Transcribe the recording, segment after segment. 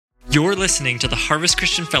You're listening to the Harvest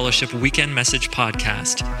Christian Fellowship Weekend Message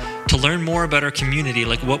Podcast. To learn more about our community,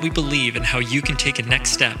 like what we believe and how you can take a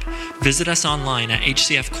next step, visit us online at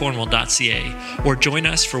hcfcornwall.ca or join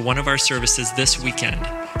us for one of our services this weekend,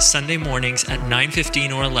 Sunday mornings at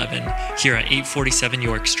 9:15 or 11 here at 847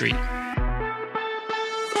 York Street.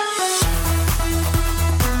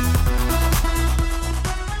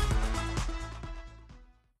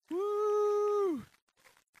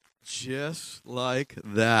 Just like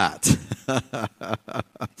that.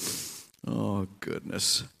 Oh,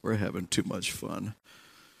 goodness. We're having too much fun.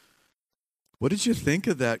 What did you think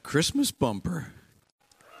of that Christmas bumper?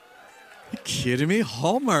 Are you kidding me?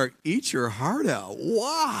 Hallmark, eat your heart out.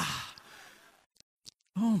 Wow.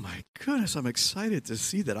 Oh, my goodness. I'm excited to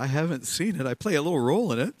see that. I haven't seen it. I play a little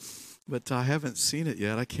role in it, but I haven't seen it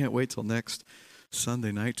yet. I can't wait till next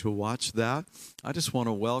Sunday night to watch that. I just want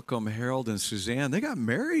to welcome Harold and Suzanne. They got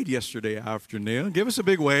married yesterday afternoon. Give us a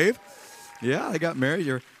big wave. Yeah, they got married.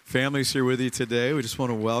 Your family's here with you today. We just want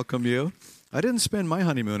to welcome you. I didn't spend my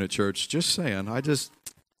honeymoon at church, just saying.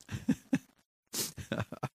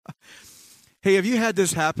 Hey, have you had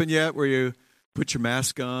this happen yet where you put your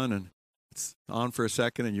mask on and it's on for a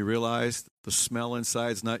second and you realize the smell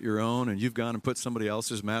inside is not your own and you've gone and put somebody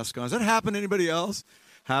else's mask on? Has that happened to anybody else?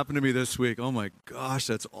 Happened to me this week. Oh my gosh,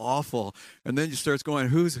 that's awful. And then you start going,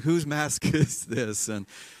 whose mask is this? And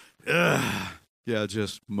yeah,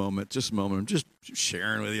 just a moment. I'm just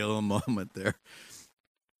sharing with you a little moment there.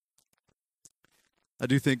 I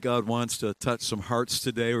do think God wants to touch some hearts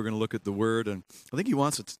today. We're going to look at the Word, and I think He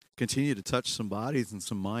wants to continue to touch some bodies and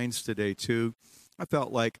some minds today too. I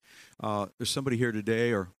felt like there's somebody here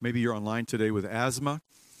today, or maybe you're online today with asthma.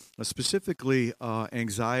 Specifically,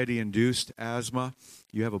 anxiety-induced asthma.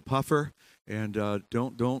 You have a puffer, and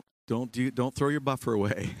don't throw your buffer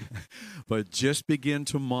away, but just begin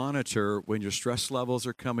to monitor when your stress levels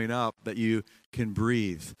are coming up that you can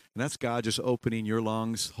breathe. And that's God just opening your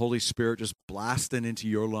lungs, Holy Spirit just blasting into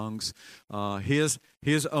your lungs. His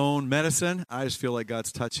own medicine. I just feel like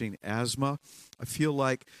God's touching asthma. I feel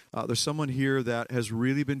like there's someone here that has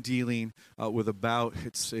really been dealing with a bout.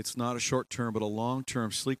 It's not a short term, but a long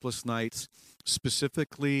term, sleepless nights.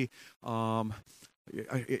 Specifically,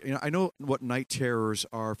 I know what night terrors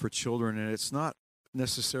are for children, and it's not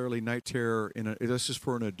necessarily night terror. This is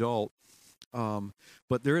for an adult.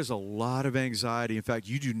 But there is a lot of anxiety. In fact,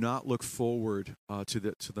 you do not look forward to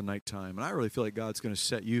the nighttime. And I really feel like God's going to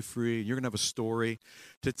set you free. You're going to have a story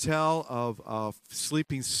to tell of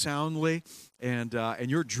sleeping soundly and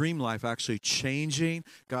your dream life actually changing.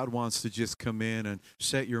 God wants to just come in and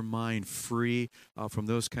set your mind free from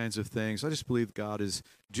those kinds of things. I just believe God is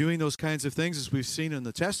doing those kinds of things, as we've seen in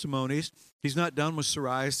the testimonies. He's not done with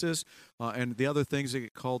psoriasis and the other things that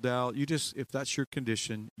get called out. If that's your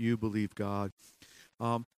condition, you believe God.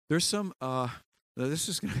 There's some, this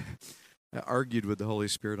is going to, I argued with the Holy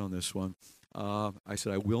Spirit on this one. I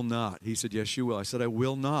said, I will not. He said, yes, you will. I said, I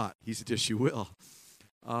will not. He said, yes, you will.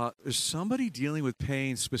 There's somebody dealing with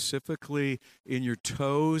pain specifically in your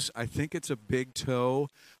toes. I think it's a big toe,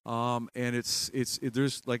 and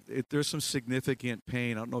there's some significant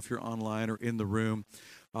pain. I don't know if you're online or in the room.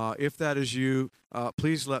 If that is you,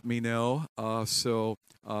 please let me know so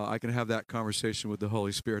I can have that conversation with the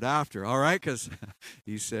Holy Spirit after, all right? Because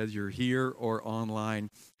He said you're here or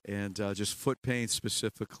online, and just foot pain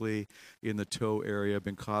specifically in the toe area have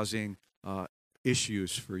been causing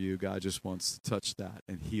issues for you. God just wants to touch that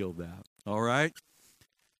and heal that, all right?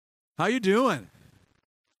 How you doing?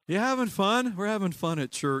 You having fun? We're having fun at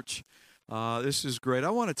church. This is great. I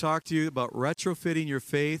want to talk to you about retrofitting your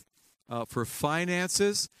faith for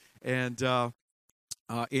finances. And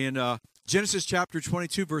in Genesis chapter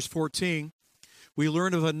 22, verse 14, we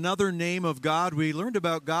learned of another name of God. We learned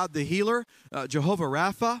about God the healer, Jehovah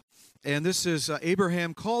Rapha. And this is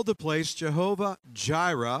Abraham called the place Jehovah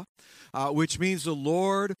Jireh, which means the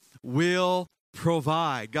Lord will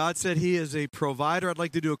provide. God said He is a provider. I'd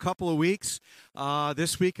like to do a couple of weeks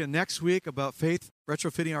this week and next week about faith,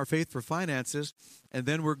 retrofitting our faith for finances, and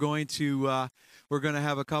then we're going to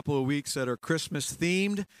have a couple of weeks that are Christmas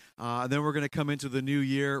themed. Then we're going to come into the new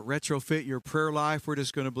year, retrofit your prayer life. We're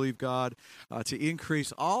just going to believe God to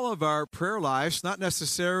increase all of our prayer lives, not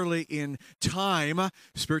necessarily in time,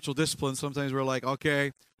 spiritual discipline. Sometimes we're like,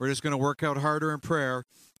 okay, we're just going to work out harder in prayer.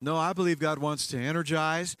 No, I believe God wants to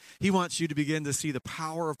energize. He wants you to begin to see the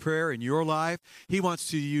power of prayer in your life. He wants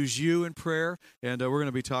to use you in prayer, and we're going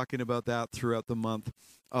to be talking about that throughout the month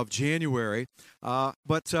of January.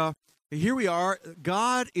 But here we are.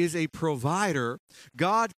 God is a provider.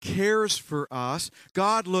 God cares for us.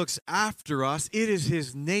 God looks after us. It is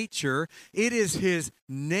His nature. It is His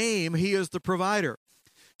name. He is the provider.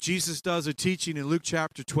 Jesus does a teaching in Luke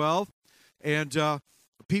chapter 12, and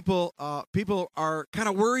people are kind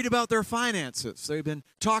of worried about their finances. They've been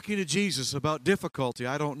talking to Jesus about difficulty.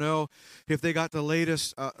 I don't know if they got the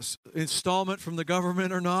latest installment from the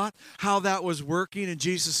government or not, how that was working in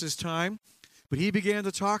Jesus' time. But he began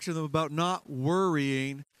to talk to them about not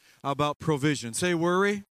worrying about provision. Say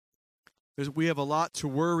worry. We have a lot to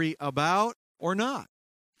worry about or not.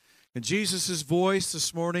 And Jesus' voice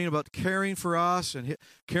this morning about caring for us and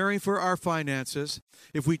caring for our finances,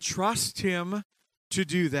 if we trust him to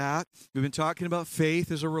do that, we've been talking about faith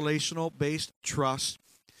as a relational-based trust.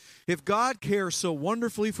 If God cares so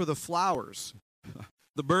wonderfully for the flowers,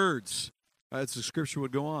 the birds, as the scripture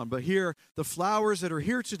would go on, but here, the flowers that are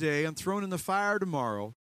here today and thrown in the fire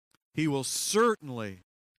tomorrow, he will certainly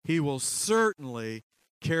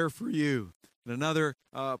care for you. And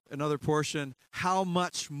another portion, how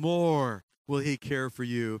much more will he care for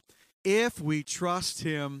you if we trust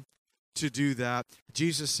him to do that?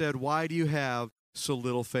 Jesus said, why do you have so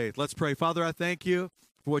little faith? Let's pray. Father, I thank you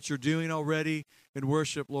for what you're doing already in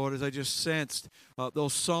worship, Lord, as I just sensed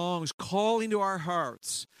those songs calling to our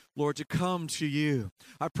hearts, Lord, to come to you.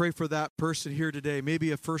 I pray for that person here today,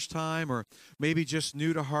 maybe a first time or maybe just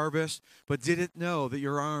new to Harvest, but didn't know that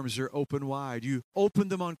your arms are open wide. You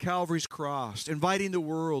opened them on Calvary's cross, inviting the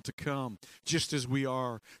world to come just as we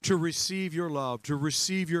are, to receive your love, to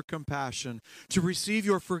receive your compassion, to receive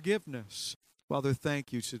your forgiveness. Father,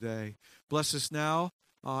 thank you today. Bless us now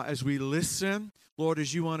as we listen. Lord,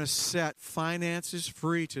 as you want to set finances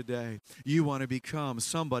free today, you want to become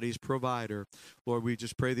somebody's provider. Lord, we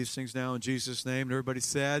just pray these things now in Jesus' name. And everybody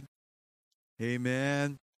said,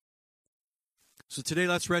 amen. So today,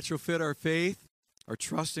 let's retrofit our faith, our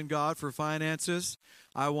trust in God for finances.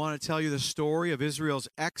 I want to tell you the story of Israel's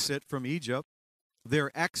exit from Egypt,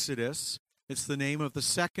 their exodus. It's the name of the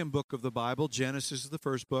second book of the Bible. Genesis is the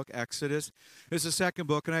first book. Exodus is the second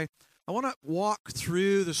book. And I want to walk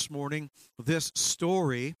through this morning this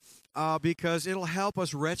story because it'll help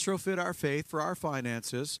us retrofit our faith for our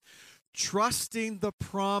finances, trusting the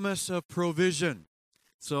promise of provision.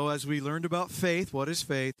 So as we learned about faith, what is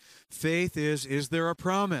faith? Faith is there a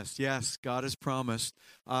promise? Yes, God has promised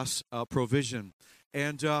us provision.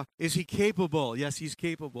 And is he capable? Yes, he's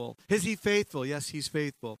capable. Is he faithful? Yes, he's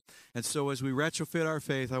faithful. And so as we retrofit our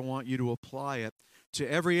faith, I want you to apply it to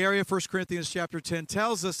every area. 1 Corinthians chapter 10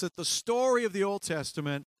 tells us that the story of the Old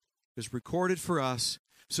Testament is recorded for us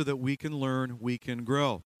so that we can learn, we can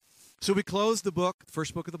grow. So we close the book,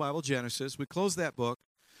 first book of the Bible, Genesis. We close that book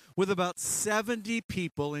with about 70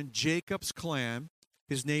 people in Jacob's clan.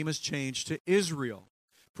 His name is changed to Israel.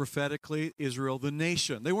 Prophetically, Israel, the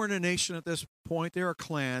nation. They weren't a nation at this point. They're a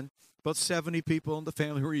clan, about 70 people in the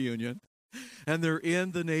family reunion. And they're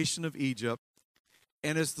in the nation of Egypt.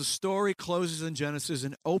 And as the story closes in Genesis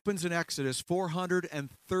and opens in Exodus,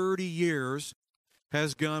 430 years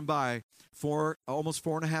has gone by, for almost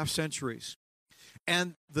 4.5 centuries.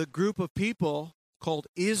 And the group of people called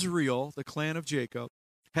Israel, the clan of Jacob,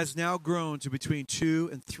 has now grown to between 2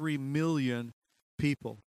 and 3 million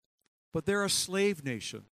people. But they're a slave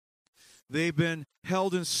nation. They've been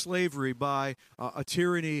held in slavery by a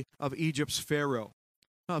tyranny of Egypt's Pharaoh.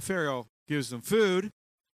 Pharaoh gives them food,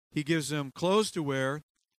 he gives them clothes to wear,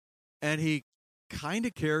 and he kind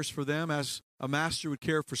of cares for them as a master would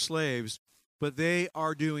care for slaves, but they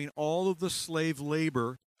are doing all of the slave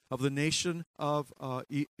labor of the nation of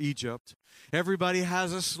Egypt. Everybody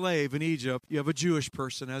has a slave in Egypt. You have a Jewish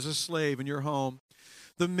person as a slave in your home.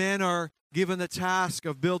 The men are given the task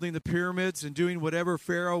of building the pyramids and doing whatever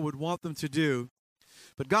Pharaoh would want them to do.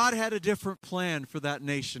 But God had a different plan for that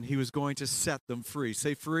nation. He was going to set them free.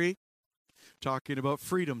 Say free. Talking about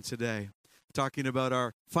freedom today. Talking about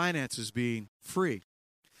our finances being free.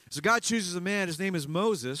 So God chooses a man, his name is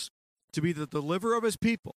Moses, to be the deliverer of his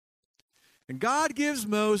people. And God gives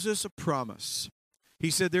Moses a promise.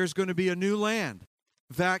 He said there's going to be a new land.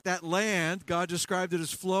 In fact, that land, God described it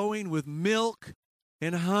as flowing with milk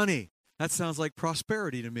and honey. That sounds like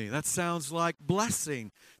prosperity to me. That sounds like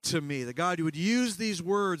blessing to me. That God would use these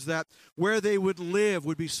words, that where they would live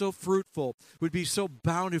would be so fruitful, would be so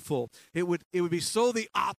bountiful. It would be so the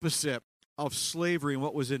opposite of slavery and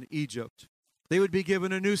what was in Egypt. They would be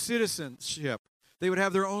given a new citizenship. They would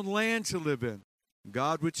have their own land to live in.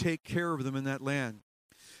 God would take care of them in that land.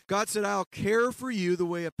 God said, I'll care for you the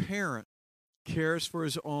way a parent cares for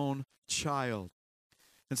his own child.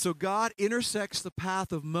 And so God intersects the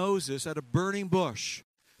path of Moses at a burning bush.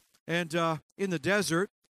 And in the desert,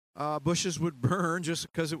 bushes would burn just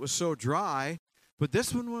because it was so dry. But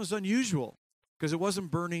this one was unusual because it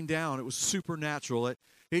wasn't burning down. It was supernatural.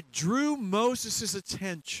 It drew Moses'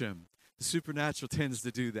 attention. The supernatural tends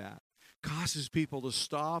to do that. Causes people to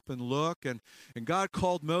stop and look. And God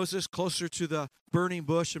called Moses closer to the burning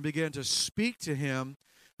bush and began to speak to him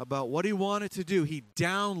about what he wanted to do. He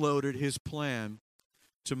downloaded his plan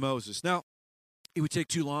to Moses. Now, it would take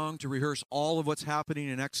too long to rehearse all of what's happening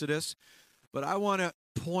in Exodus, but I want to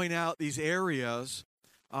point out these areas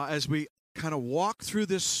as we kind of walk through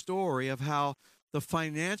this story of how the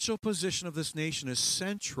financial position of this nation is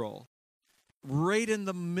central, right in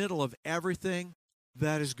the middle of everything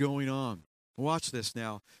that is going on. Watch this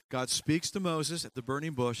now. God speaks to Moses at the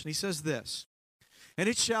burning bush, and he says this, "And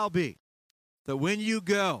it shall be that when you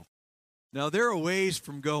go," now there are ways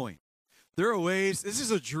from going. There are ways, this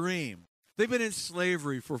is a dream. They've been in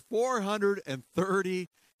slavery for 430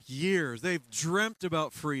 years. They've dreamt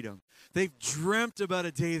about freedom. They've dreamt about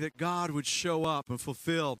a day that God would show up and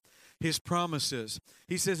fulfill his promises.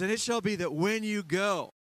 He says, "And it shall be that when you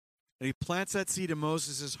go," and he plants that seed in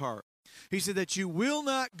Moses' heart. He said that you will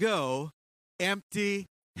not go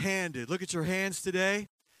empty-handed. Look at your hands today.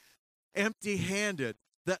 Empty-handed.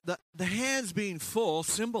 The hands being full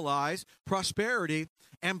symbolize prosperity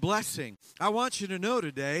and blessing. I want you to know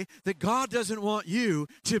today that God doesn't want you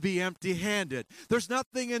to be empty-handed. There's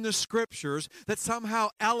nothing in the scriptures that somehow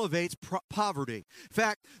elevates poverty. In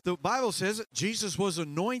fact, the Bible says that Jesus was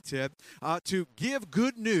anointed to give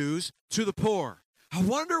good news to the poor. I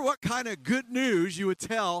wonder what kind of good news you would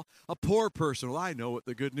tell a poor person. Well, I know what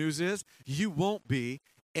the good news is. You won't be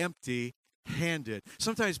empty-handed.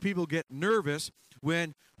 Sometimes people get nervous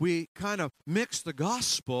when we kind of mix the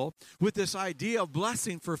gospel with this idea of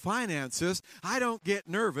blessing for finances. I don't get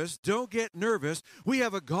nervous. Don't get nervous. We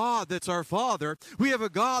have a God that's our Father. We have a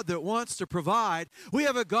God that wants to provide. We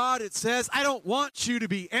have a God that says, I don't want you to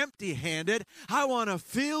be empty-handed. I want to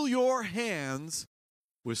fill your hands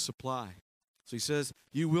with supply. So he says,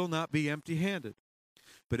 you will not be empty-handed.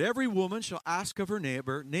 But every woman shall ask of her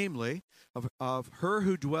neighbor, namely, of her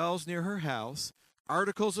who dwells near her house,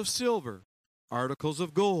 articles of silver, articles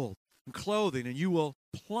of gold, and clothing, and you will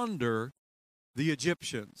plunder the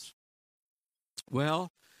Egyptians.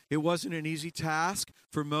 Well, it wasn't an easy task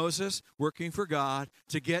for Moses, working for God,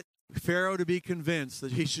 to get Pharaoh to be convinced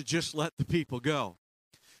that he should just let the people go.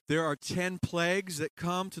 There are 10 plagues that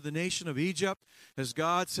come to the nation of Egypt as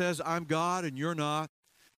God says, I'm God and you're not.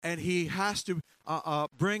 And he has to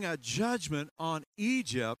bring a judgment on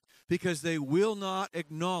Egypt because they will not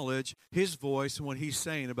acknowledge his voice and what he's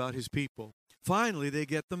saying about his people. Finally, they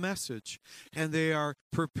get the message, and they are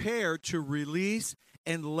prepared to release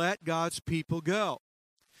and let God's people go.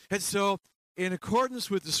 And so, in accordance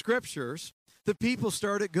with the scriptures, the people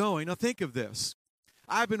started going. Now, think of this.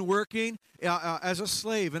 I've been working as a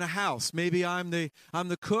slave in a house. Maybe I'm the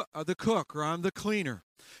cook, or I'm the cleaner.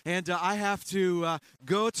 And I have to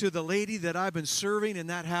go to the lady that I've been serving in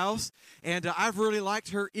that house, and I've really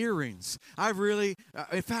liked her earrings.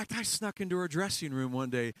 In fact, I snuck into her dressing room one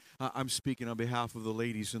day. I'm speaking on behalf of the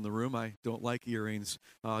ladies in the room. I don't like earrings.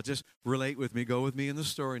 Just relate with me. Go with me in the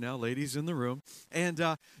story now, ladies in the room. And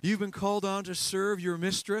you've been called on to serve your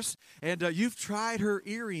mistress, and you've tried her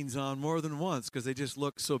earrings on more than once because they just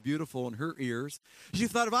look so beautiful in her ears. You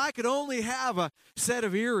thought, if I could only have a set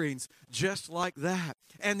of earrings just like that.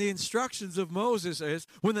 And the instructions of Moses is,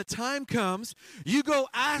 when the time comes, you go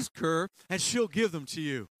ask her, and she'll give them to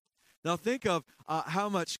you. Now think of how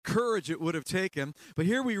much courage it would have taken. But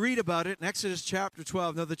here we read about it in Exodus chapter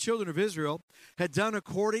 12. Now the children of Israel had done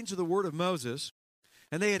according to the word of Moses,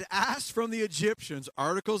 and they had asked from the Egyptians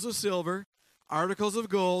articles of silver, articles of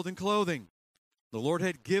gold, and clothing. The Lord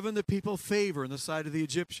had given the people favor in the sight of the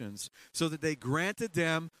Egyptians, so that they granted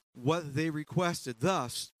them what they requested.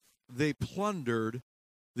 Thus, they plundered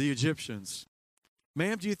the Egyptians.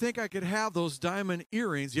 Ma'am, do you think I could have those diamond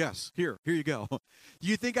earrings? Yes, here you go. Do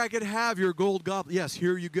you think I could have your gold goblet? Yes,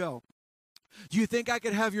 here you go. Do you think I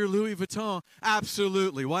could have your Louis Vuitton?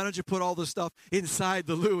 Absolutely. Why don't you put all the stuff inside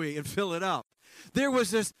the Louis and fill it up? There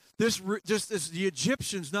was this the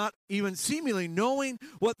Egyptians not even seemingly knowing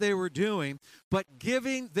what they were doing, but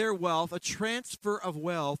giving their wealth, a transfer of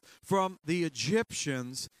wealth from the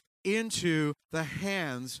Egyptians into the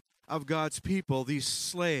hands of God's people, these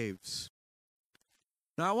slaves.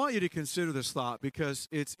 Now, I want you to consider this thought because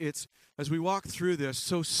it's as we walk through this,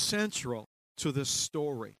 so central to this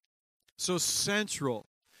story. So central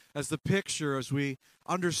as the picture, as we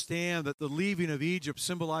understand that the leaving of Egypt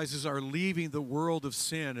symbolizes our leaving the world of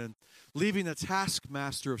sin and leaving the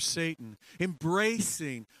taskmaster of Satan,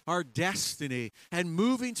 embracing our destiny, and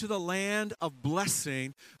moving to the land of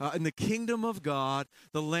blessing in the kingdom of God,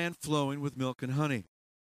 the land flowing with milk and honey.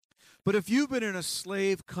 But if you've been in a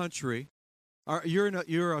slave country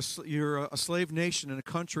You're a slave nation in a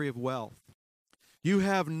country of wealth. You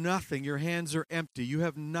have nothing. Your hands are empty. You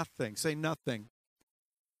have nothing. Say nothing.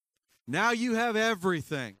 Now you have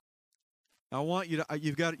everything. I want you to.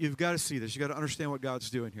 You've got to see this. You've got to understand what God's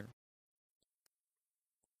doing here.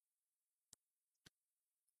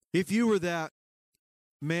 If you were that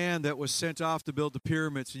man that was sent off to build the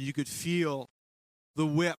pyramids, and you could feel the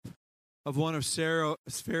whip of one of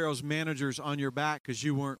Pharaoh's managers on your back because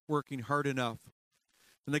you weren't working hard enough,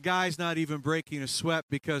 and the guy's not even breaking a sweat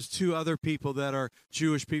because two other people that are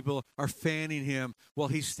Jewish people are fanning him while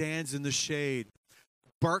he stands in the shade,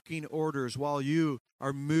 barking orders while you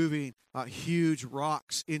are moving huge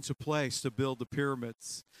rocks into place to build the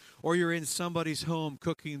pyramids. Or you're in somebody's home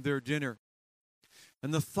cooking their dinner,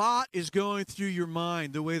 and the thought is going through your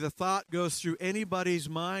mind the way the thought goes through anybody's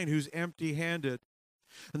mind who's empty-handed.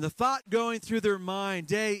 And the thought going through their mind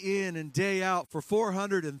day in and day out for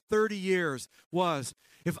 430 years was,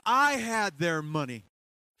 if I had their money,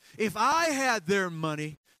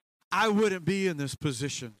 I wouldn't be in this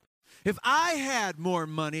position. If I had more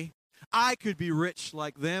money, I could be rich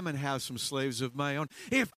like them and have some slaves of my own.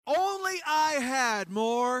 If only I had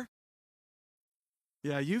more.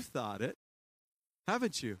 Yeah, you've thought it,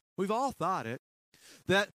 haven't you? We've all thought it,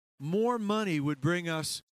 that more money would bring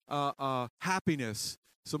us happiness.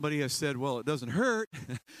 Somebody has said, well, it doesn't hurt.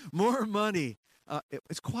 More money.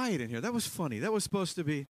 It's quiet in here. That was funny. That was supposed to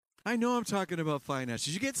be. I know I'm talking about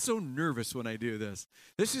finances. You get so nervous when I do this.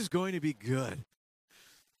 This is going to be good.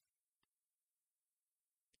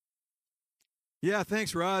 Yeah,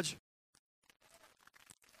 thanks, Raj.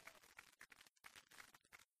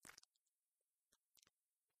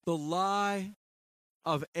 The lie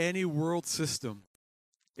of any world system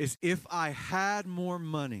is if I had more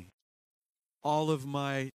money, all of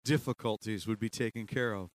my difficulties would be taken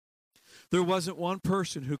care of. There wasn't one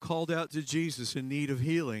person who called out to Jesus in need of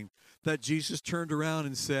healing that Jesus turned around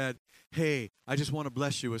and said, hey, I just want to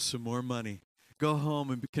bless you with some more money. Go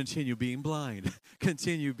home and continue being blind.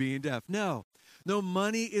 Continue being deaf. No,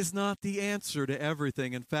 money is not the answer to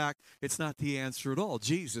everything. In fact, it's not the answer at all.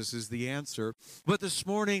 Jesus is the answer. But this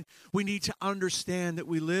morning, we need to understand that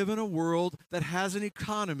we live in a world that has an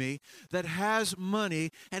economy, that has money,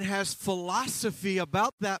 and has philosophy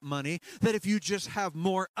about that money, that if you just have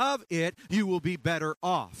more of it, you will be better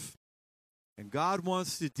off. And God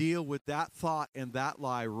wants to deal with that thought and that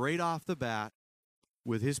lie right off the bat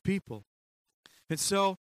with his people. And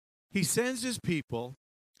so he sends his people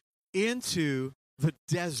into the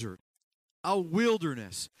desert, a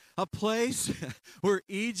wilderness, a place where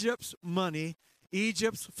Egypt's money,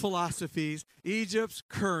 Egypt's philosophies, Egypt's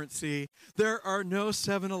currency, there are no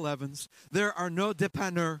 7-Elevens, there are no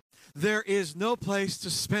dépanneurs, there is no place to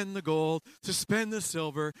spend the gold, to spend the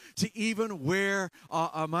silver, to even wear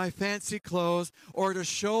my fancy clothes or to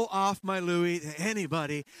show off my Louis to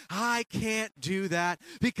anybody. I can't do that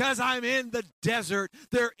because I'm in the desert.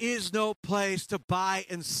 There is no place to buy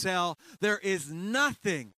and sell. There is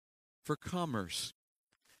nothing for commerce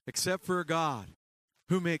except for a God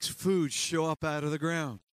who makes food show up out of the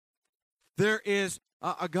ground. There is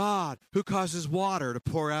a God who causes water to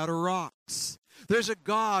pour out of rocks. There's a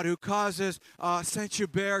God who causes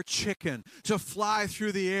Saint-Hubert chicken to fly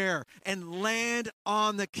through the air and land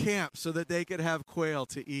on the camp so that they could have quail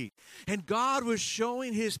to eat. And God was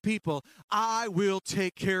showing his people, I will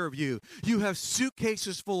take care of you. You have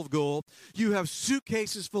suitcases full of gold. You have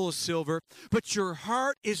suitcases full of silver, but your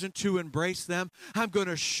heart isn't to embrace them. I'm going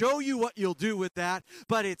to show you what you'll do with that,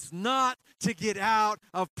 but it's not to get out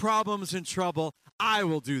of problems and trouble. I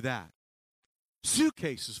will do that.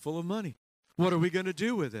 Suitcases full of money. What are we going to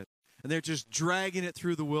do with it? And they're just dragging it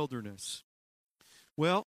through the wilderness.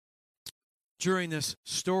 Well, during this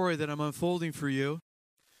story that I'm unfolding for you,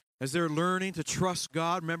 as they're learning to trust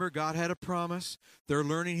God, remember God had a promise. They're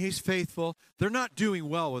learning he's faithful. They're not doing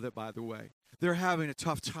well with it, by the way. They're having a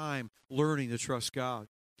tough time learning to trust God.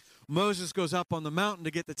 Moses goes up on the mountain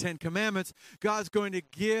to get the 10 Commandments. God's going to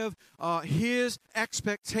give his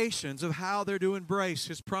expectations of how they're to embrace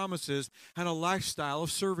his promises and a lifestyle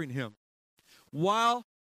of serving him. While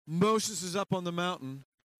Moses is up on the mountain,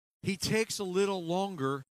 he takes a little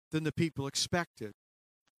longer than the people expected.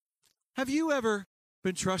 Have you ever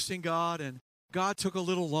been trusting God and God took a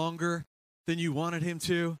little longer than you wanted him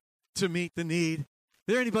to meet the need? Is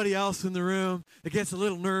there anybody else in the room that gets a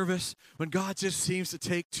little nervous when God just seems to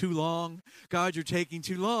take too long? God, you're taking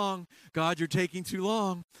too long. God, you're taking too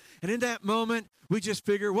long. And in that moment, we just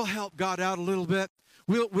figure we'll help God out a little bit.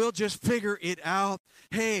 We'll just figure it out.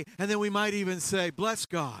 Hey, and then we might even say, bless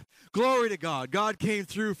God. Glory to God. God came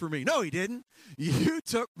through for me. No, he didn't. You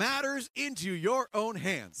took matters into your own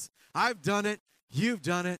hands. I've done it. You've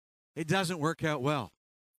done it. It doesn't work out well.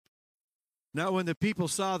 Now, when the people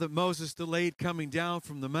saw that Moses delayed coming down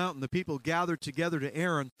from the mountain, the people gathered together to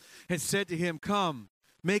Aaron and said to him, come,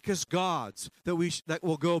 make us gods that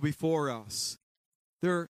will go before us.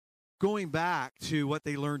 They're going back to what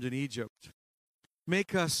they learned in Egypt.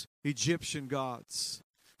 Make us Egyptian gods.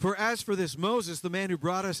 For as for this Moses, the man who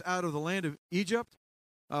brought us out of the land of Egypt,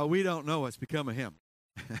 we don't know what's become of him.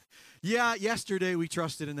 Yeah, yesterday we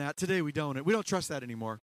trusted in that. Today we don't. We don't trust that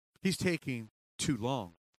anymore. He's taking too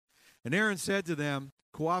long. And Aaron said to them,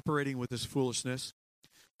 cooperating with this foolishness,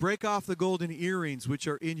 break off the golden earrings which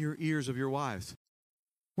are in your ears of your wives.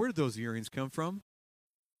 Where did those earrings come from?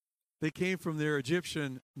 They came from their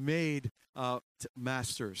Egyptian maid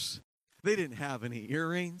masters. They didn't have any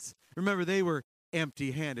earrings. Remember, they were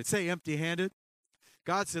empty-handed. Say empty-handed.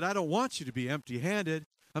 God said, I don't want you to be empty-handed.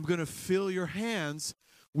 I'm going to fill your hands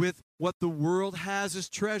with what the world has as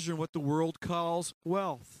treasure and what the world calls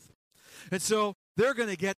wealth. And so they're going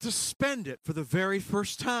to get to spend it for the very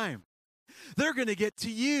first time. They're going to get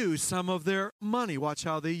to use some of their money. Watch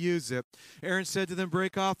how they use it. Aaron said to them,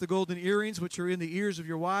 break off the golden earrings which are in the ears of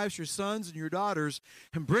your wives, your sons, and your daughters,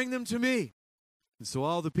 and bring them to me. And so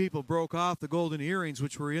all the people broke off the golden earrings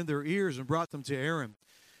which were in their ears and brought them to Aaron.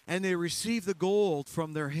 And they received the gold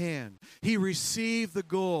from their hand. He received the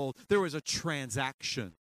gold. There was a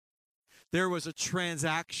transaction. There was a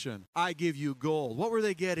transaction. I give you gold. What were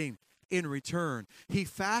they getting in return? He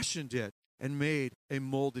fashioned it and made a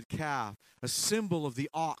molded calf, a symbol of the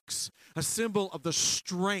ox, a symbol of the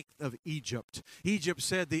strength of Egypt. Egypt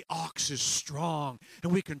said the ox is strong,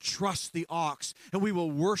 and we can trust the ox, and we will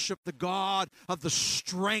worship the God of the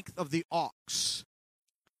strength of the ox.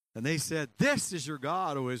 And they said, this is your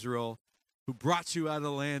God, O Israel, who brought you out of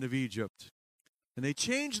the land of Egypt. And they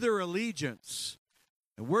changed their allegiance.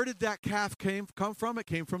 And where did that calf come from? It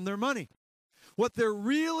came from their money. What they're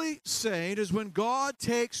really saying is when God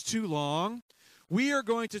takes too long, we are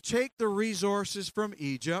going to take the resources from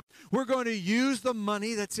Egypt. We're going to use the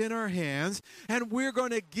money that's in our hands, and we're going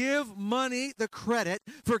to give money the credit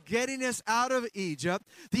for getting us out of Egypt,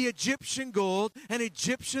 the Egyptian gold and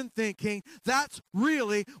Egyptian thinking. That's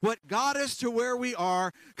really what got us to where we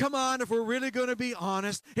are. Come on, if we're really going to be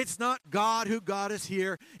honest, it's not God who got us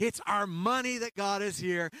here. It's our money that got us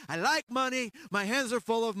here. I like money. My hands are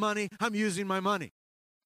full of money. I'm using my money.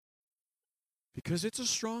 Because it's a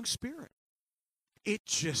strong spirit. It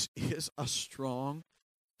just is a strong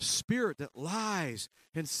spirit that lies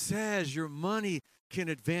and says your money can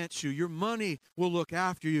advance you. Your money will look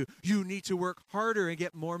after you. You need to work harder and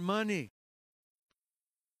get more money.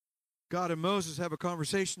 God and Moses have a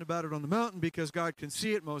conversation about it on the mountain because God can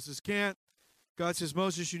see it. Moses can't. God says,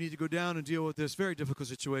 Moses, you need to go down and deal with this very difficult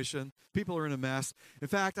situation. People are in a mess. In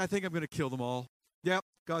fact, I think I'm going to kill them all. Yep.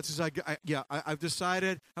 God says, I've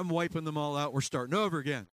decided I'm wiping them all out. We're starting over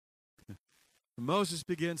again. Moses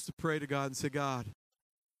begins to pray to God and say, God,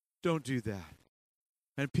 don't do that.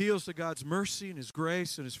 And appeals to God's mercy and his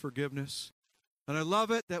grace and his forgiveness. And I love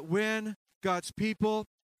it that when God's people,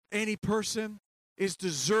 any person, is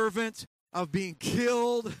deserving of being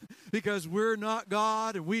killed because we're not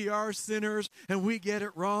God and we are sinners and we get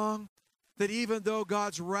it wrong, that even though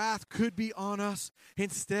God's wrath could be on us,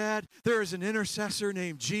 instead there is an intercessor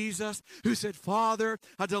named Jesus who said, Father,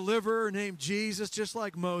 a deliverer named Jesus, just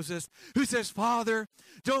like Moses, who says, Father,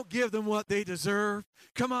 don't give them what they deserve.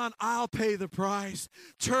 Come on, I'll pay the price.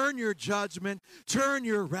 Turn your judgment, turn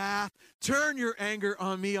your wrath, turn your anger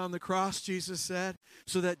on me on the cross, Jesus said,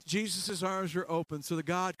 so that Jesus' arms were open so that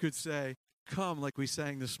God could say, come, like we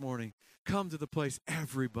sang this morning, come to the place,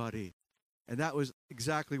 everybody. And that was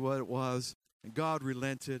exactly what it was. And God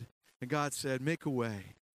relented. And God said, make a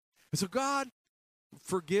way. And so God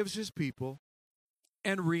forgives his people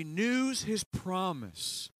and renews his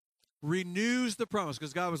promise. Renews the promise.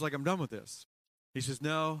 Because God was like, I'm done with this. He says,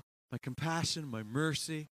 no, my compassion, my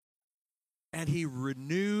mercy. And he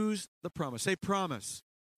renews the promise. Say promise.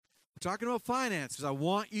 We're talking about finances. I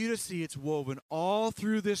want you to see it's woven all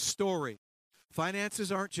through this story.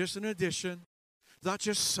 Finances aren't just an addition. It's not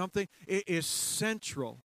just something. It is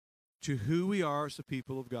central to who we are as the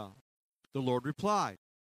people of God. The Lord replied,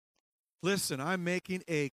 listen, I'm making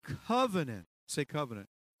a covenant. Say covenant.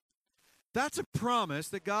 That's a promise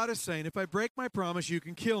that God is saying, if I break my promise, you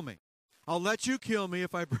can kill me. I'll let you kill me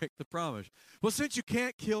if I break the promise. Well, since you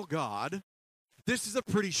can't kill God, this is a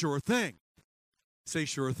pretty sure thing. Say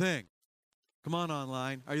sure thing. Come on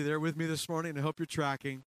online. Are you there with me this morning? I hope you're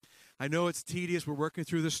tracking. I know it's tedious. We're working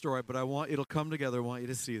through this story, but it'll come together. I want you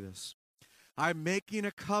to see this. I'm making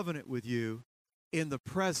a covenant with you in the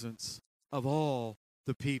presence of all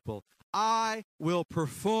the people. I will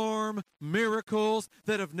perform miracles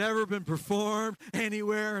that have never been performed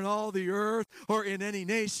anywhere in all the earth or in any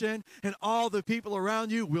nation, and all the people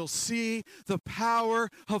around you will see the power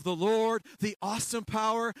of the Lord, the awesome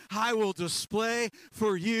power I will display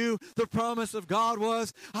for you. The promise of God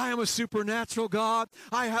was, I am a supernatural God.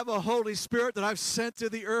 I have a Holy Spirit that I've sent to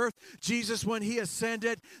the earth. Jesus, when he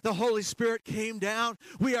ascended, the Holy Spirit came down.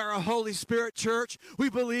 We are a Holy Spirit church. We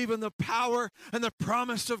believe in the power and the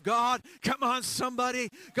promise of God. Come on, somebody.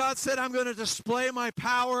 God said, I'm going to display my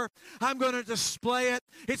power. I'm going to display it.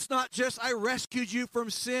 It's not just I rescued you from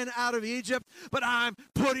sin out of Egypt, but I'm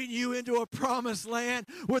putting you into a promised land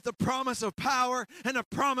with a promise of power and a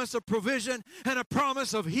promise of provision and a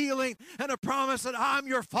promise of healing and a promise that I'm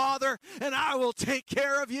your Father and I will take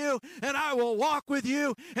care of you and I will walk with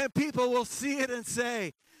you, and people will see it and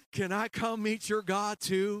say, can I come meet your God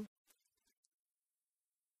too?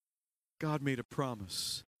 God made a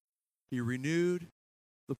promise. He renewed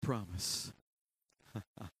the promise.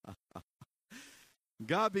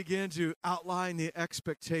 God began to outline the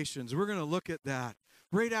expectations. We're going to look at that.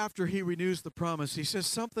 Right after he renews the promise, he says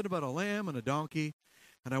something about a lamb and a donkey,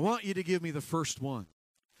 and I want you to give me the first one.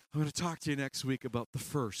 I'm going to talk to you next week about the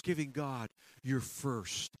first, giving God your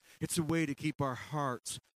first. It's a way to keep our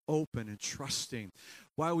hearts open and trusting.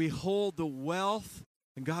 While we hold the wealth,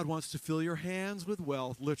 and God wants to fill your hands with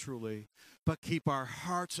wealth, literally, but keep our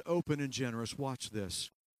hearts open and generous. Watch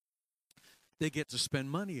this. They get to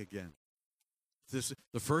spend money again.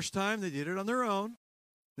 The first time they did it on their own,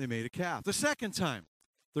 they made a calf. The second time,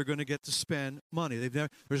 they're going to get to spend money.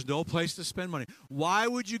 There's no place to spend money. Why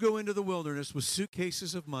would you go into the wilderness with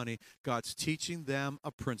suitcases of money? God's teaching them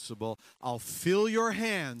a principle. I'll fill your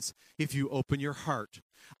hands if you open your heart.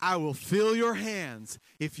 I will fill your hands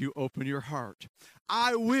if you open your heart.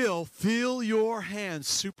 I will fill your hands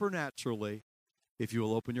supernaturally if you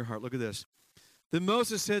will open your heart. Look at this. Then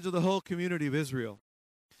Moses said to the whole community of Israel,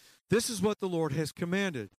 this is what the Lord has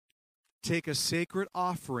commanded. Take a sacred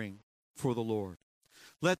offering for the Lord.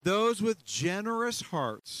 Let those with generous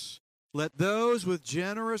hearts,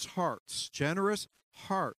 generous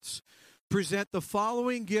hearts, present the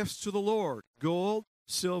following gifts to the Lord: gold,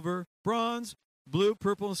 silver, bronze, blue,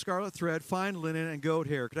 purple, and scarlet thread, fine linen, and goat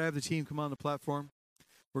hair. Could I have the team come on the platform?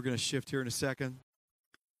 We're going to shift here in a second.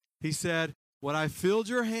 He said, what I filled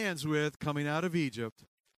your hands with coming out of Egypt,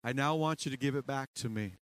 I now want you to give it back to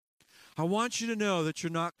me. I want you to know that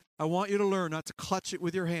I want you to learn not to clutch it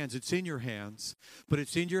with your hands. It's in your hands, but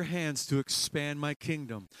it's in your hands to expand my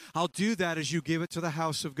kingdom. I'll do that as you give it to the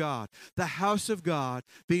house of God. The house of God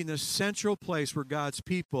being the central place where God's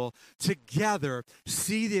people together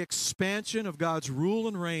see the expansion of God's rule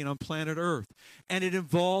and reign on planet Earth. And it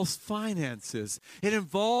involves finances. It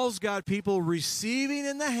involves God people receiving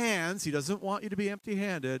in the hands. He doesn't want you to be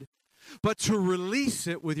empty-handed, but to release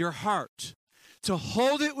it with your heart. To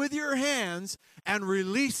hold it with your hands and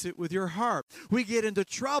release it with your heart. We get into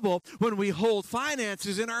trouble when we hold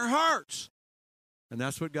finances in our hearts. And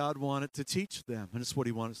that's what God wanted to teach them. And it's what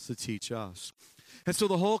he wants to teach us. And so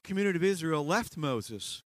the whole community of Israel left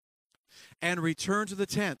Moses and returned to the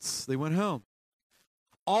tents. They went home.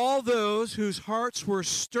 All those whose hearts were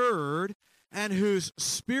stirred and whose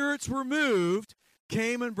spirits were moved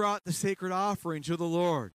came and brought the sacred offering to the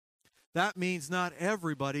Lord. That means not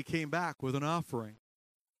everybody came back with an offering.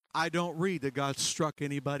 I don't read that God struck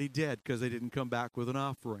anybody dead because they didn't come back with an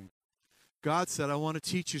offering. God said, I want to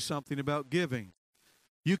teach you something about giving.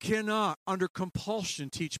 You cannot, under compulsion,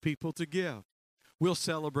 teach people to give. We'll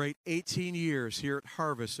celebrate 18 years here at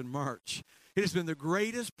Harvest in March. It has been the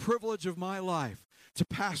greatest privilege of my life to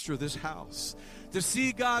pastor this house, to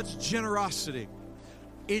see God's generosity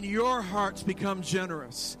in your hearts become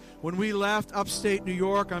generous. When we left upstate New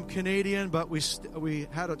York, I'm Canadian, but we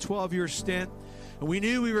had a 12-year stint, and we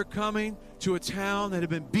knew we were coming to a town that had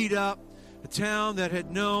been beat up, a town that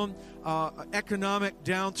had known economic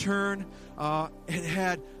downturn.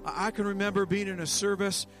 I can remember being in a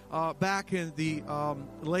service back in the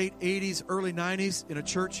late 80s, early 90s in a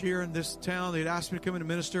church here in this town. They'd asked me to come in and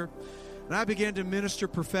minister, and I began to minister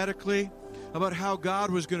prophetically about how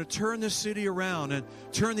God was going to turn this city around and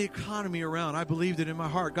turn the economy around. I believed it in my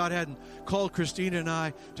heart. God hadn't called Christina and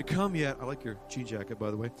I to come yet. I like your jean jacket,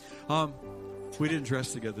 by the way. We didn't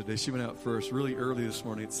dress together today. She went out first really early this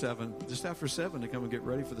morning at 7, just after 7 to come and get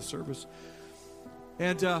ready for the service.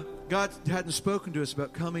 And God hadn't spoken to us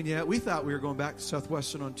about coming yet. We thought we were going back to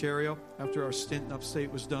southwestern Ontario after our stint in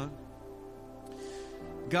upstate was done.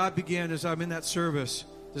 God began, as I'm in that service,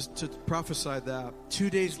 just to prophesy that. 2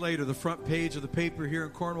 days later, the front page of the paper here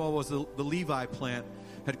in Cornwall was the Levi plant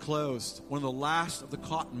had closed, one of the last of the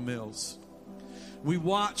cotton mills. We've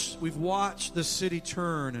watched the city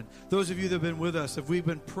turn, and those of you that have been with us, if we've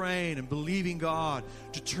been praying and believing God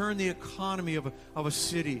to turn the economy of a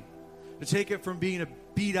city, to take it from being a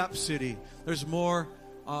beat-up city. There's more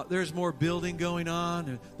building going on,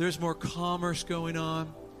 and there's more commerce going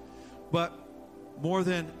on. But more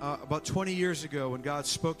than about 20 years ago, when God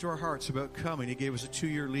spoke to our hearts about coming, He gave us a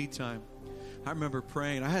 2-year lead time. I remember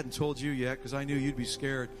praying. I hadn't told you yet because I knew you'd be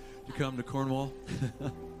scared to come to Cornwall.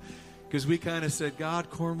 Because we kind of said, God,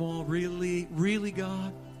 Cornwall, really, really,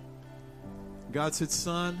 God? God said,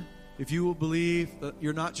 son, if you will believe that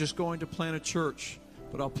you're not just going to plant a church,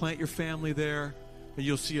 but I'll plant your family there, and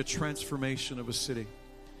you'll see a transformation of a city.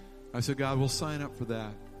 I said, God, we'll sign up for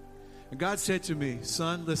that. And God said to me,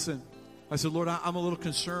 son, listen. I said, Lord, I'm a little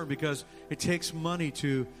concerned because it takes money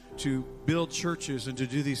to build churches and to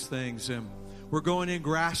do these things. And we're going in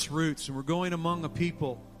grassroots, and we're going among a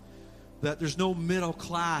people that there's no middle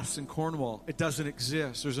class in Cornwall. It doesn't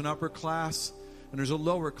exist. There's an upper class and there's a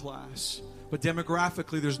lower class. But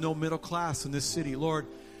demographically, there's no middle class in this city. Lord,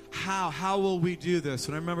 how will we do this?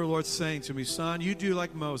 And I remember the Lord saying to me, son, you do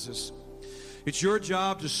like Moses. It's your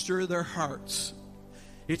job to stir their hearts.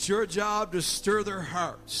 It's your job to stir their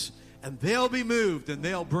hearts. And they'll be moved and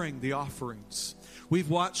they'll bring the offerings. We've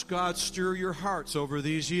watched God stir your hearts over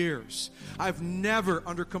these years. I've never,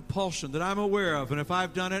 under compulsion that I'm aware of, and if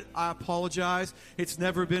I've done it, I apologize. It's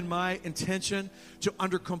never been my intention to,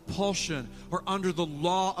 under compulsion or under the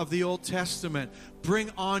law of the Old Testament,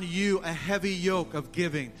 bring on you a heavy yoke of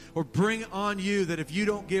giving, or bring on you that if you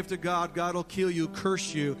don't give to God, God will kill you,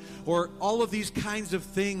 curse you, or all of these kinds of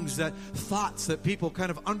things, that thoughts that people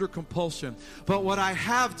kind of under compulsion. But what I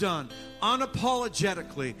have done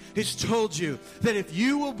unapologetically is told you that if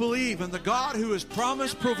you will believe in the God who has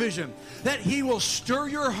promised provision, that He will stir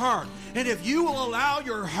your heart. And if you will allow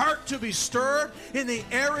your heart to be stirred in the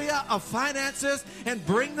area of finances and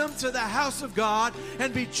bring them to the house of God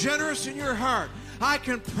and be generous in your heart, I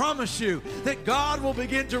can promise you that God will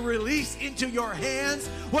begin to release into your hands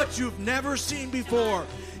what you've never seen before.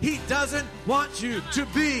 He doesn't want you to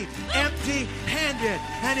be empty-handed,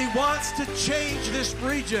 and He wants to change this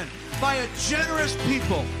region by a generous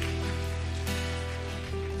people.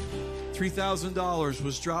 $3,000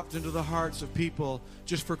 was dropped into the hearts of people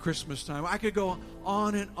just for Christmas time. I could go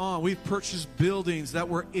on and on. We've purchased buildings that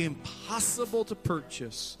were impossible to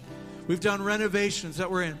purchase. We've done renovations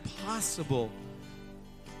that were impossible.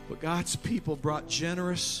 But God's people brought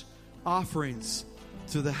generous offerings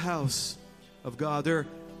to the house of God.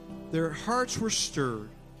 Their hearts were stirred.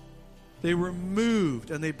 They were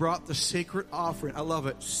moved, and they brought the sacred offering. I love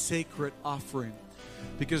it, sacred offering.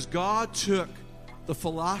 Because God took the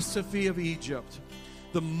philosophy of Egypt,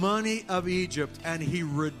 the money of Egypt, and He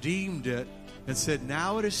redeemed it and said,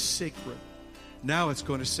 now it is sacred. Now it's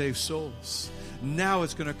going to save souls. Now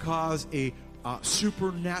it's going to cause a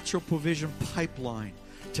supernatural provision pipeline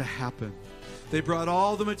to happen. They brought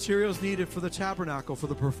all the materials needed for the tabernacle, for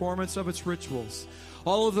the performance of its rituals,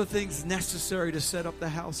 all of the things necessary to set up the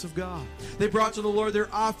house of God. They brought to the Lord their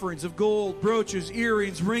offerings of gold, brooches,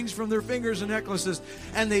 earrings, rings from their fingers, and necklaces,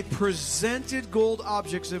 and they presented gold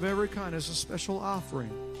objects of every kind as a special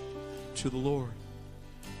offering to the Lord.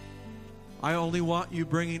 I only want you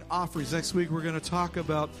bringing offerings. Next week we're going to talk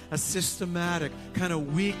about a systematic, kind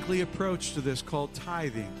of weekly approach to this called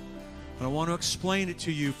tithing. And I want to explain it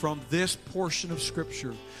to you from this portion of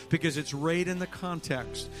Scripture because it's right in the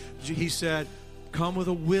context. He said, come with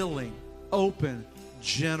a willing, open,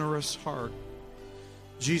 generous heart.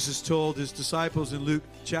 Jesus told His disciples in Luke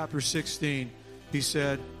chapter 16, He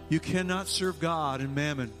said, you cannot serve God and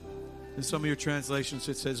mammon. In some of your translations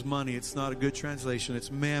it says money. It's not a good translation.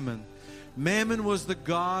 It's mammon. Mammon was the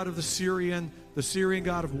god of the Syrian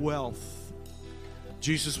god of wealth.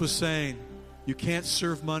 Jesus was saying, you can't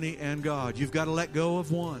serve money and God. You've got to let go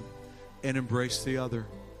of one and embrace the other.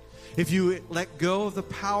 If you let go of the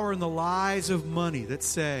power and the lies of money that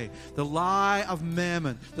say, the lie of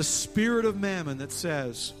mammon, the spirit of mammon that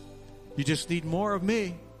says, you just need more of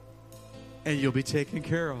me and you'll be taken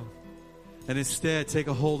care of. And instead take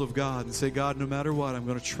a hold of God and say, God, no matter what, I'm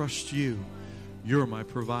going to trust you. You're my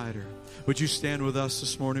provider. Would you stand with us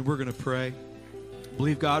this morning? We're going to pray.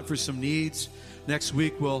 Believe God for some needs. Next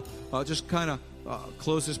week we'll just kind of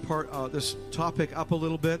close this topic up a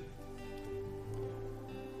little bit.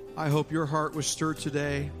 I hope your heart was stirred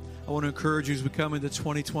today. I want to encourage you as we come into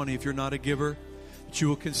 2020, if you're not a giver, that you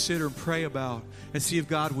will consider and pray about and see if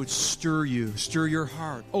God would stir you, stir your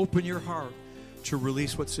heart, open your heart to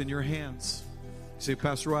release what's in your hands. say,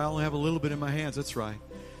 Pastor Roy, I only have a little bit in my hands. That's right.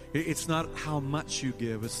 It's not how much you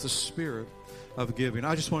give. It's the spirit of giving.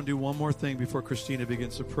 I just want to do one more thing before Christina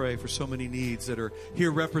begins to pray for so many needs that are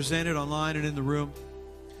here represented online and in the room.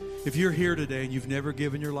 If you're here today and you've never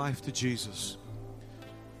given your life to Jesus,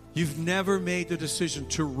 you've never made the decision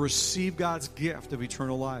to receive God's gift of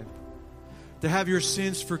eternal life, to have your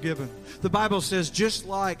sins forgiven. The Bible says just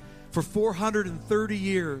like for 430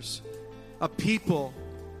 years, a people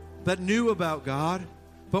that knew about God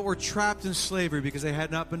but were trapped in slavery because they had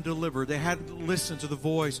not been delivered. They hadn't listened to the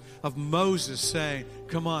voice of Moses saying,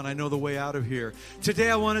 come on, I know the way out of here. Today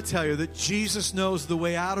I want to tell you that Jesus knows the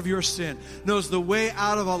way out of your sin, knows the way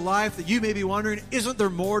out of a life that you may be wondering, isn't there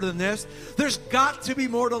more than this? There's got to be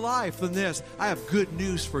more to life than this. I have good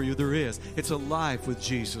news for you. There is. It's a life with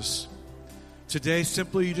Jesus. Today,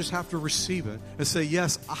 simply you just have to receive it and say,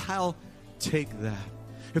 yes, I'll take that.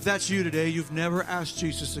 If that's you today, you've never asked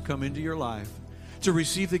Jesus to come into your life, to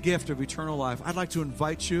receive the gift of eternal life, I'd like to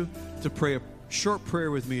invite you to pray a short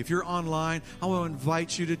prayer with me. If you're online, I want to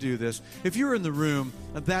invite you to do this. If you're in the room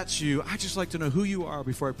and that's you, I'd just like to know who you are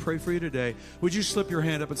before I pray for you today. Would you slip your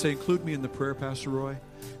hand up and say, include me in the prayer, Pastor Roy?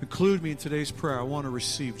 Include me in today's prayer. I want to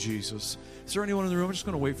receive Jesus. Is there anyone in the room? I'm just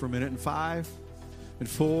going to wait for a minute. In 5, and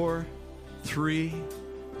 4, 3,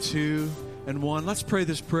 2, and 1. Let's pray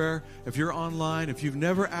this prayer. If you're online, if you've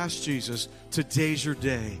never asked Jesus, today's your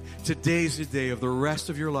day. Today's the day of the rest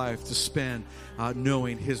of your life to spend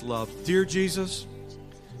knowing His love. Dear Jesus,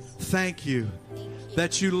 thank you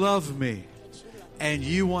that you love me and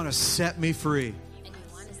you want to set me free.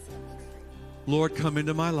 Lord, come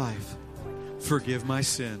into my life. Forgive my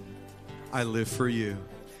sin. I live for you.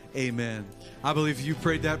 Amen. I believe you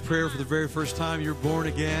prayed that prayer for the very first time. You're born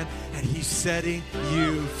again, and He's setting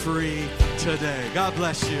you free today. God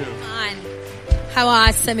bless you. Come on. How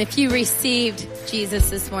awesome. If you received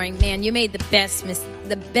Jesus this morning, man, you made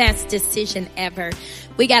the best decision ever.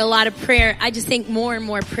 We got a lot of prayer. I just think more and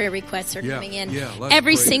more prayer requests are coming in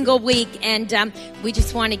every single week, and we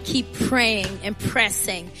just want to keep praying and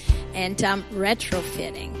pressing and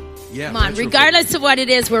retrofitting. Yeah, come on, regardless of what it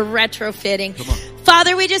is, we're retrofitting. Come on.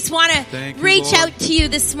 Father, we just want to reach out to you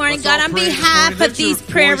this morning, God, on behalf of these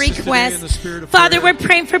prayer requests. Father, we're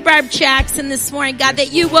praying for Barb Jackson this morning, God,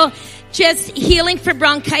 that you will just healing for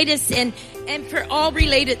bronchitis and for all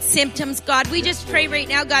related symptoms, God. We just pray right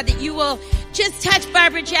now, God, that you will just touch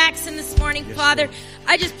Barbara Jackson this morning, Father.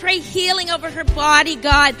 I just pray healing over her body,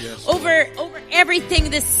 God, over everything,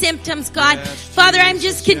 the symptoms, God. Father,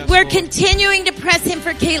 we're continuing to press in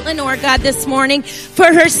for Caitlin Orr, God, this morning, for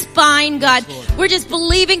her spine, God. We're just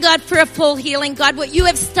believing, God, for a full healing, God. What you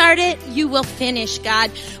have started, you will finish,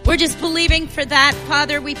 God. We're just believing for that,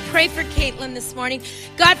 Father. We pray for Caitlin this morning.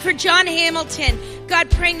 God, for John Hamilton, God,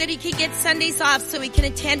 praying that he can get Sundays off so he can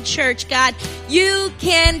attend church, God. You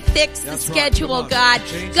can fix the schedule, God.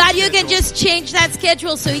 God, you can just change that schedule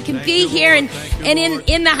so he can be here and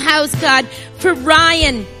in the house, God. For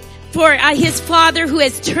Ryan, for his father who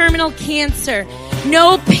has terminal cancer.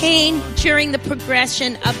 No pain during the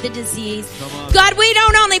progression of the disease. God, we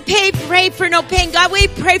don't only pray for no pain. God, we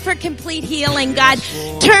pray for complete healing, God.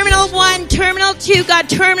 Terminal 1, terminal 2, God,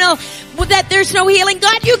 terminal, that there's no healing.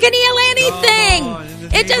 God, you can heal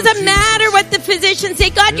anything. It doesn't matter what the physicians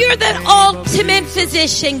say. God, you're the ultimate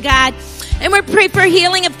physician, God. And we're praying for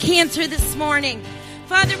healing of cancer this morning.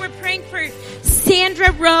 Father, we're praying for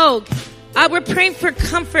Sandra Rogue. We're praying for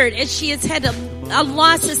comfort as she has had a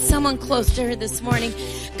loss of someone close to her this morning.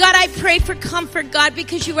 God, I pray for comfort, God,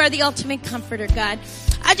 because you are the ultimate comforter, God.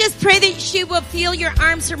 I just pray that she will feel your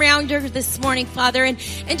arms around her this morning, Father, and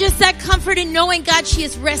just that comfort in knowing, God, she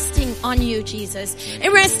is resting on you, Jesus,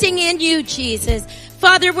 and resting in you, Jesus.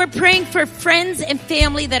 Father, we're praying for friends and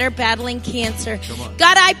family that are battling cancer.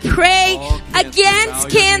 God, I pray against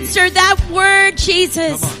cancer, that word,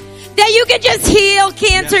 Jesus, that you can just heal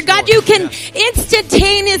cancer. God, you can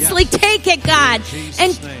instantaneously take it, God.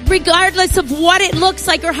 And regardless of what it looks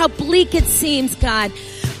like or how bleak it seems, God,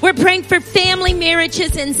 we're praying for family,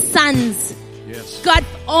 marriages, and sons. God,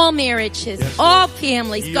 all marriages, all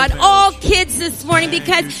families, God, all kids this morning,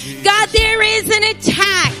 because, God, there is an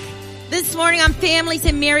attack this morning on families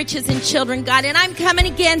and marriages and children, God, and I'm coming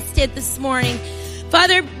against it this morning.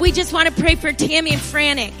 Father, we just want to pray for Tammy and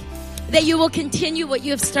Frantic, that you will continue what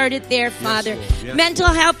you have started there, Father. Mental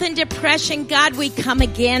health and depression, God, we come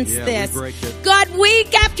against this. God,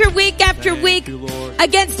 week after week after week,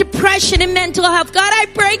 against depression and mental health. God, I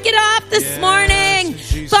break it off this morning.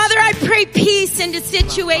 Father, I pray peace into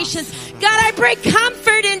situations. God, I pray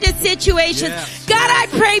comfort into into situations. Yes. God, I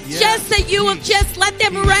pray just that you will just let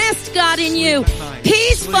them rest, God, in you.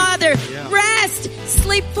 Peace, Father. Rest.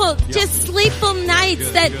 Sleepful, just sleepful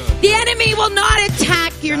nights that the enemy will not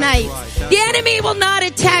attack your nights. The enemy will not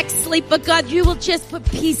attack sleep, but God, you will just put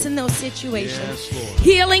peace in those situations.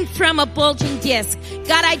 Healing from a bulging disc.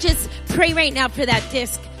 God, I just pray right now for that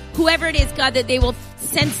disc. Whoever it is, God, that they will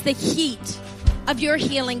sense the heat of your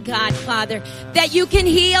healing, God, Father, that you can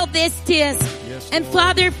heal this disc. And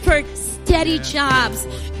Father, for steady jobs.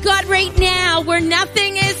 God, right now, where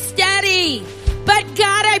nothing is steady. But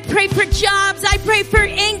God, I pray for jobs. I pray for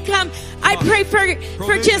income. I pray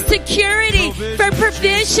for just security, for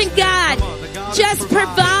provision, God. Just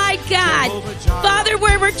provide, God. Father,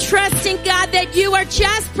 where we're trusting, God, that you are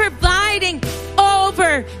just providing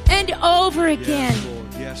over and over again.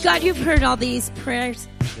 God, you've heard all these prayers,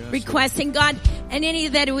 requesting, God, and any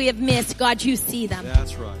that we have missed, God, you see them.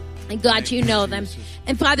 That's right. And God, you know them.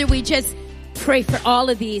 And Father, we just pray for all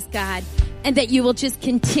of these, God, and that you will just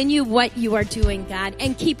continue what you are doing, God,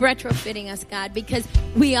 and keep retrofitting us, God, because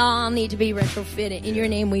we all need to be retrofitted. In your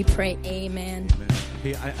name we pray. Amen.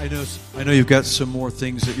 Hey, I know you've got some more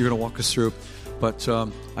things that you're going to walk us through, but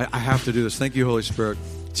I have to do this. Thank you, Holy Spirit.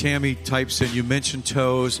 Tammy types in, you mentioned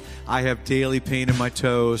toes. I have daily pain in my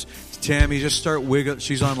toes. Tammy, just start wiggling.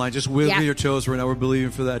 She's online. Just wiggle your toes right now. We're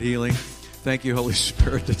believing for that healing. Thank you, Holy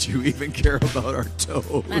Spirit, that you even care about our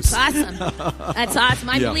toes. That's awesome. That's awesome.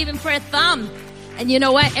 I'm believing for a thumb. And you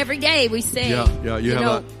know what? Every day we say, you have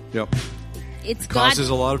that. Yep. It's causes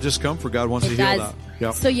a lot of discomfort. God wants to heal that.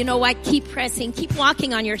 Yep. So you know what? Keep pressing. Keep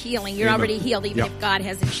walking on your healing. You're already healed, even if God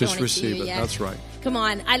hasn't shown just it to you receive it. yet. That's right. Come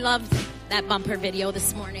on. I loved that bumper video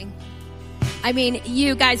this morning. I mean,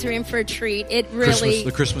 you guys are in for a treat. It really...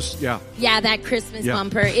 The Christmas, Yeah, that Christmas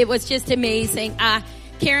bumper. It was just amazing.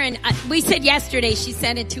 Karen, we said yesterday, she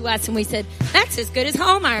sent it to us, and we said, that's as good as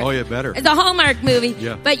Hallmark. Oh, yeah, better. The Hallmark movie.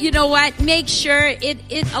 Yeah. But you know what? Make sure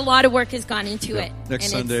a lot of work has gone into it.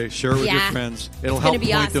 Next Sunday, share it with your friends. It'll help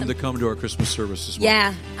point them to come to our Christmas service as well.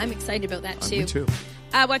 Yeah, I'm excited about that, too. Me too.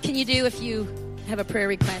 What can you do if you have a prayer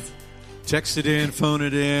request? Text it in, phone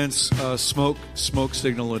it in, smoke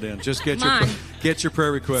signal it in. Just get your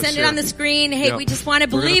prayer request. Send it on the screen. Hey, we just want to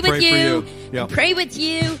believe with you. And pray with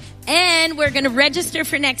you. And we're going to register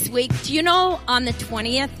for next week. Do you know on the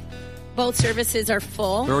 20th, both services are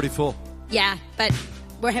full? They're already full. Yeah, but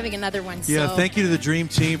we're having another one. Yeah, thank you to the Dream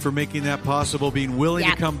Team for making that possible, being willing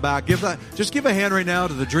to come back. Just give a hand right now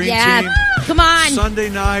to the Dream Team. Come on.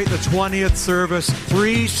 Sunday night, the 20th service,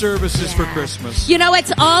 3 services for Christmas. You know,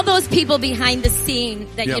 it's all those people behind the scene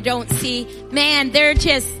that you don't see. Man, they're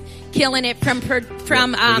just killing it from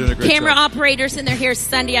camera operators, and they're here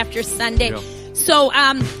Sunday after Sunday. Yeah. So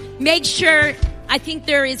make sure, I think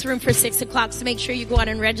there is room for 6 o'clock, so make sure you go out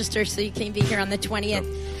and register so you can be here on the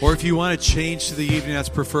 20th. Or if you want to change to the evening, that's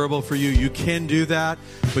preferable for you. You can do that,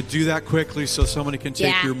 but do that quickly so somebody can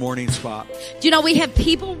take your morning spot. Do you know, we have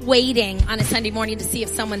people waiting on a Sunday morning to see if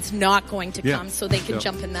someone's not going to come so they can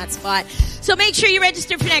jump in that spot. So make sure you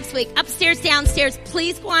register for next week. Upstairs, downstairs,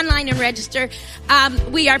 please go online and register.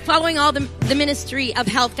 We are following all the Ministry of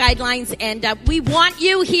Health guidelines, and we want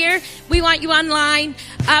you here. We want you online.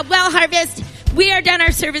 Well, Harvest, we are done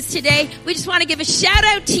our service today. We just want to give a shout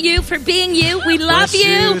out to you for being you. We love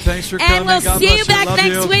you. Thanks for coming. And we'll see you back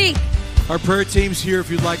next week. Our prayer team's here if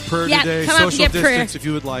you'd like prayer today. Come Social up and get distance prayer. if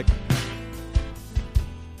you would like.